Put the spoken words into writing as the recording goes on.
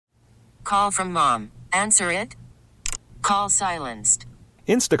call from mom. Answer it. Call silenced.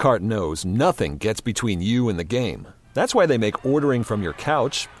 Instacart knows nothing gets between you and the game. That's why they make ordering from your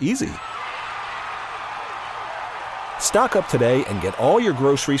couch easy. Stock up today and get all your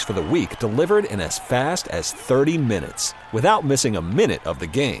groceries for the week delivered in as fast as 30 minutes without missing a minute of the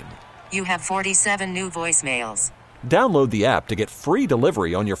game. You have 47 new voicemails. Download the app to get free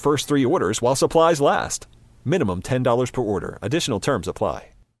delivery on your first 3 orders while supplies last. Minimum $10 per order. Additional terms apply.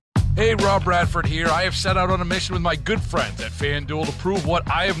 Hey, Rob Bradford here. I have set out on a mission with my good friends at FanDuel to prove what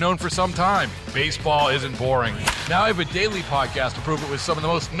I have known for some time. Baseball isn't boring. Now I have a daily podcast to prove it with some of the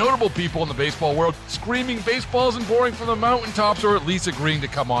most notable people in the baseball world, screaming baseball isn't boring from the mountaintops, or at least agreeing to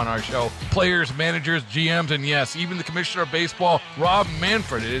come on our show. Players, managers, GMs, and yes, even the commissioner of baseball, Rob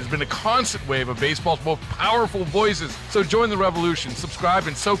Manfred. It has been a constant wave of baseball's most powerful voices. So join the revolution. Subscribe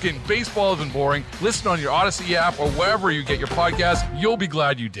and soak in Baseball Isn't Boring. Listen on your Odyssey app or wherever you get your podcasts. You'll be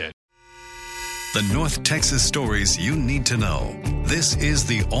glad you did. The North Texas stories you need to know. This is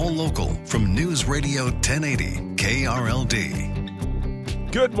the All Local from News Radio 1080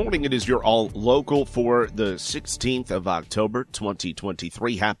 KRLD. Good morning. It is your All Local for the 16th of October,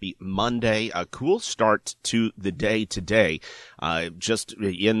 2023. Happy Monday. A cool start to the day today. Just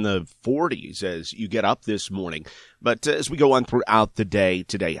in the 40s as you get up this morning. But as we go on throughout the day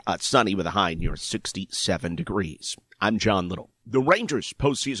today, sunny with a high near 67 degrees. I'm John Little. The Rangers'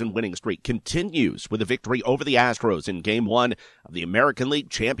 postseason winning streak continues with a victory over the Astros in Game 1 of the American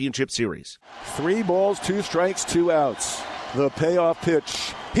League Championship Series. 3 balls, 2 strikes, 2 outs. The payoff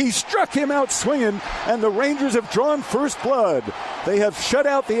pitch. He struck him out swinging, and the Rangers have drawn first blood. They have shut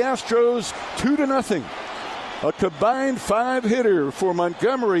out the Astros 2-0. A combined 5-hitter for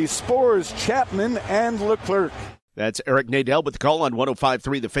Montgomery, Spores, Chapman, and Leclerc. That's Eric Nadel with the call on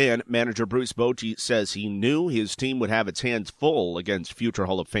 105.3 The Fan. Manager Bruce Bochy says he knew his team would have its hands full against future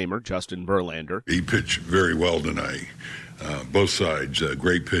Hall of Famer Justin Verlander. He pitched very well tonight. Both sides,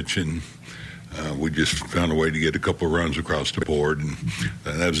 great pitching. We just found a way to get a couple of runs across the board, and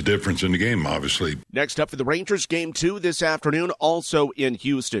that was the difference in the game, obviously. Next up for the Rangers, Game 2 this afternoon, also in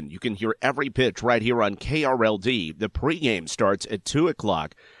Houston. You can hear every pitch right here on KRLD. The pregame starts at 2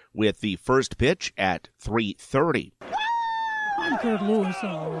 o'clock. With the first pitch at 3:30. I'm Kurt Lewis. A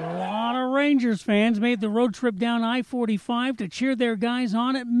lot of Rangers fans made the road trip down I-45 to cheer their guys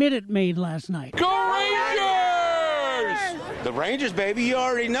on at Minute Maid last night. Go Rangers! The Rangers, baby, you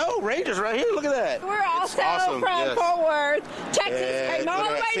already know. Rangers right here, look at that. We're also awesome. from Fort Worth. Texas came all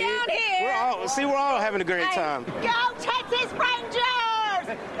the way down here. We're all having a great time. Go Texas Rangers!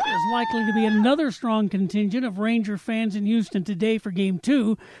 There's likely to be another strong contingent of Ranger fans in Houston today for Game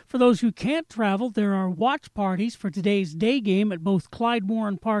 2. For those who can't travel, there are watch parties for today's day game at both Clyde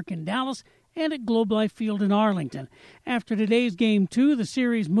Warren Park in Dallas and at Globe Life Field in Arlington. After today's Game 2, the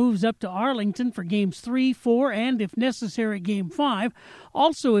series moves up to Arlington for Games 3, 4, and, if necessary, Game 5.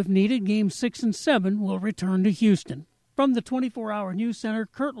 Also, if needed, Games 6 and 7 will return to Houston. From the 24-Hour News Center,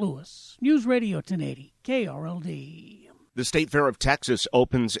 Kurt Lewis, News Radio 1080, KRLD. The State Fair of Texas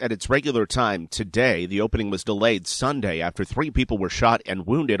opens at its regular time today. The opening was delayed Sunday after 3 people were shot and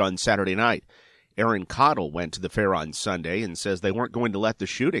wounded on Saturday night. Aaron Cottle went to the fair on Sunday and says they weren't going to let the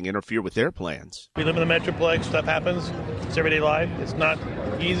shooting interfere with their plans. We live in the Metroplex. Stuff happens. It's everyday life. It's not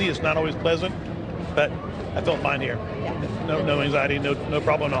easy. It's not always pleasant. But I felt fine here. No anxiety, no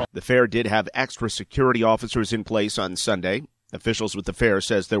problem at all. The fair did have extra security officers in place on Sunday. Officials with the fair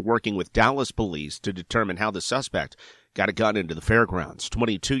says they're working with Dallas police to determine how the suspect got a gun into the fairgrounds.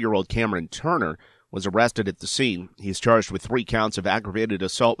 22-year-old Cameron Turner was arrested at the scene. He's charged with 3 counts of aggravated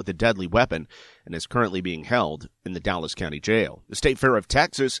assault with a deadly weapon and is currently being held in the Dallas County Jail. The State Fair of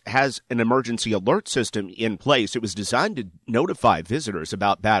Texas has an emergency alert system in place. It was designed to notify visitors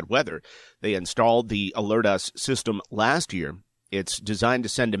about bad weather. They installed the Alert Us system last year. It's designed to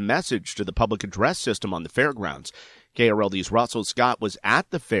send a message to the public address system on the fairgrounds. KRLD's Russell Scott was at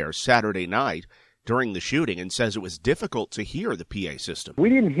the fair Saturday night during the shooting and says it was difficult to hear the PA system. We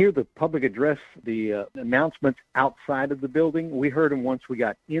didn't hear the public address, the announcements outside of the building. We heard them once we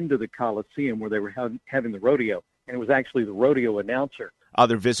got into the Coliseum where they were having the rodeo, and it was actually the rodeo announcer.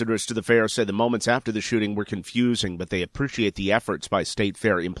 Other visitors to the fair said the moments after the shooting were confusing, but they appreciate the efforts by State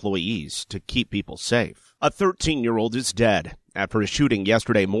Fair employees to keep people safe. A 13-year-old is dead after a shooting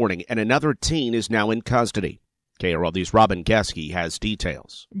yesterday morning, and another teen is now in custody. KRLD's Robin Geske has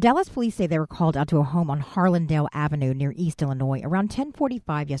details. Dallas police say they were called out to a home on Harlandale Avenue near East Illinois around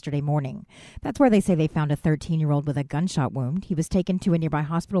 10:45 yesterday morning. That's where they say they found a 13-year-old with a gunshot wound. He was taken to a nearby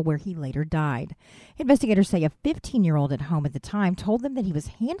hospital where he later died. Investigators say a 15-year-old at home at the time told them that he was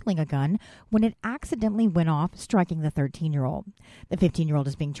handling a gun when it accidentally went off, striking the 13-year-old. The 15-year-old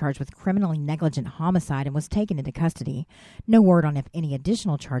is being charged with criminally negligent homicide and was taken into custody. No word on if any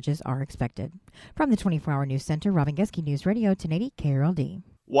additional charges are expected. From the 24-Hour News Center, Robin Geske, News Radio 1080 KRLD.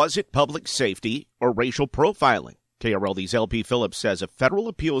 Was it public safety or racial profiling? KRLD's LP Phillips says a federal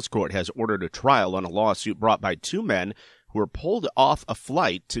appeals court has ordered a trial on a lawsuit brought by two men who were pulled off a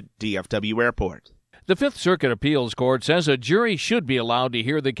flight to DFW Airport. The Fifth Circuit Appeals Court says a jury should be allowed to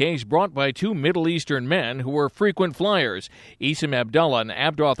hear the case brought by two Middle Eastern men who were frequent flyers. Isim Abdullah and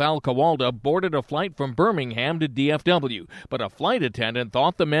Abdoth Al-Kawalda boarded a flight from Birmingham to DFW, but a flight attendant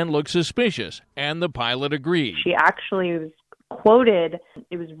thought the men looked suspicious, and the pilot agreed. She actually was quoted,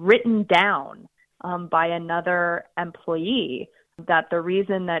 it was written down by another employee, that the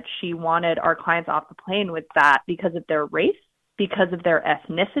reason that she wanted our clients off the plane was that because of their race, because of their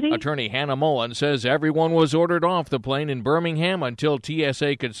ethnicity. Attorney Hannah Mullen says everyone was ordered off the plane in Birmingham until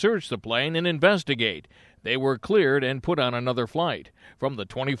TSA could search the plane and investigate. They were cleared and put on another flight. From the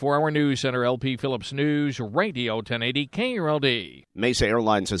 24-Hour News Center, LP Phillips News, Radio 1080 KRLD. Mesa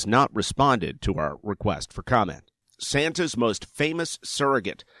Airlines has not responded to our request for comment. Santa's most famous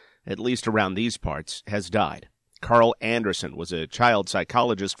surrogate, at least around these parts, has died. Carl Anderson was a child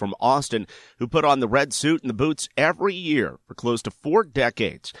psychologist from Austin who put on the red suit and the boots every year for close to 4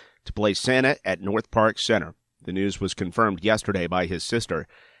 decades to play Santa at North Park Center. The news was confirmed yesterday by his sister.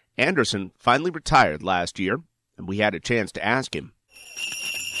 Anderson finally retired last year, and we had a chance to ask him.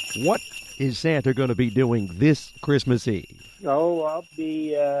 What is Santa going to be doing this Christmas Eve? Oh, I'll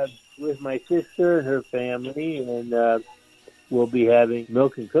be with my sister and her family, and we'll be having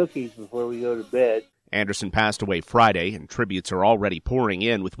milk and cookies before we go to bed. Anderson passed away Friday, and tributes are already pouring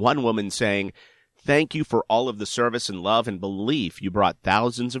in, with one woman saying, "Thank you for all of the service and love and belief you brought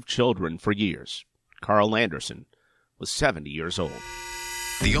thousands of children for years." Carl Anderson was 70 years old.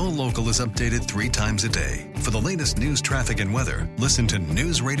 The All Local is updated 3 times a day. For the latest news, traffic, and weather, listen to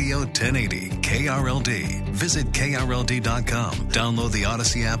News Radio 1080 KRLD. Visit KRLD.com, download the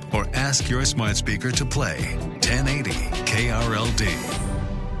Odyssey app, or ask your smart speaker to play 1080 KRLD.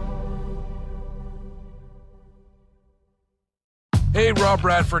 Hey, Rob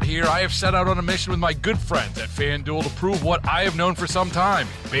Bradford here. I have set out on a mission with my good friends at FanDuel to prove what I have known for some time.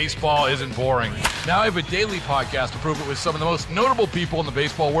 Baseball isn't boring. Now I have a daily podcast to prove it with some of the most notable people in the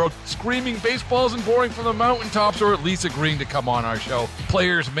baseball world, screaming baseball isn't boring from the mountaintops, or at least agreeing to come on our show.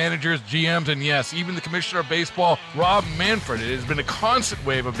 Players, managers, GMs, and yes, even the commissioner of baseball, Rob Manfred. It has been a constant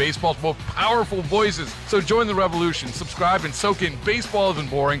wave of baseball's most powerful voices. So join the revolution. Subscribe and soak in Baseball Isn't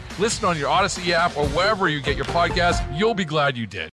Boring. Listen on your Odyssey app or wherever you get your podcasts. You'll be glad you did.